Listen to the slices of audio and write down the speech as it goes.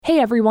Hey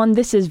everyone,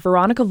 this is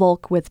Veronica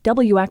Volk with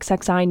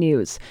WXXI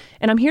News,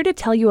 and I'm here to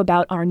tell you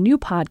about our new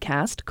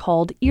podcast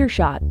called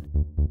Earshot.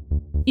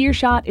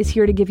 Earshot is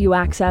here to give you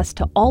access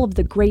to all of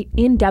the great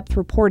in-depth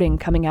reporting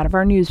coming out of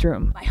our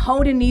newsroom. By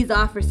holding these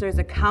officers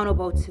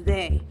accountable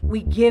today,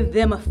 we give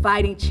them a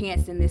fighting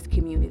chance in this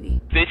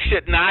community. This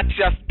should not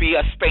just be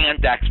a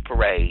spandex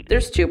parade.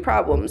 There's two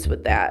problems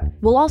with that.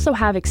 We'll also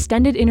have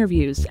extended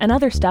interviews and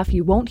other stuff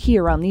you won't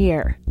hear on the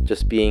air.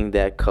 Just being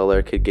that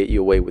color could get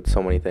you away with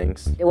so many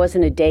things. There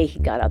wasn't a day he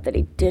got up that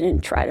he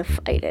didn't try to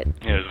fight it.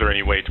 Is there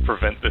any way to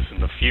prevent this in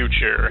the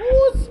future?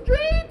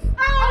 Streets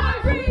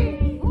are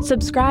free!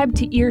 Subscribe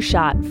to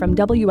Earshot from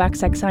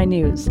WXXI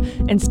News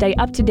and stay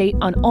up to date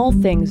on all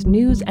things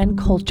news and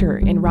culture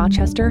in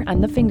Rochester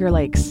and the Finger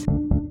Lakes.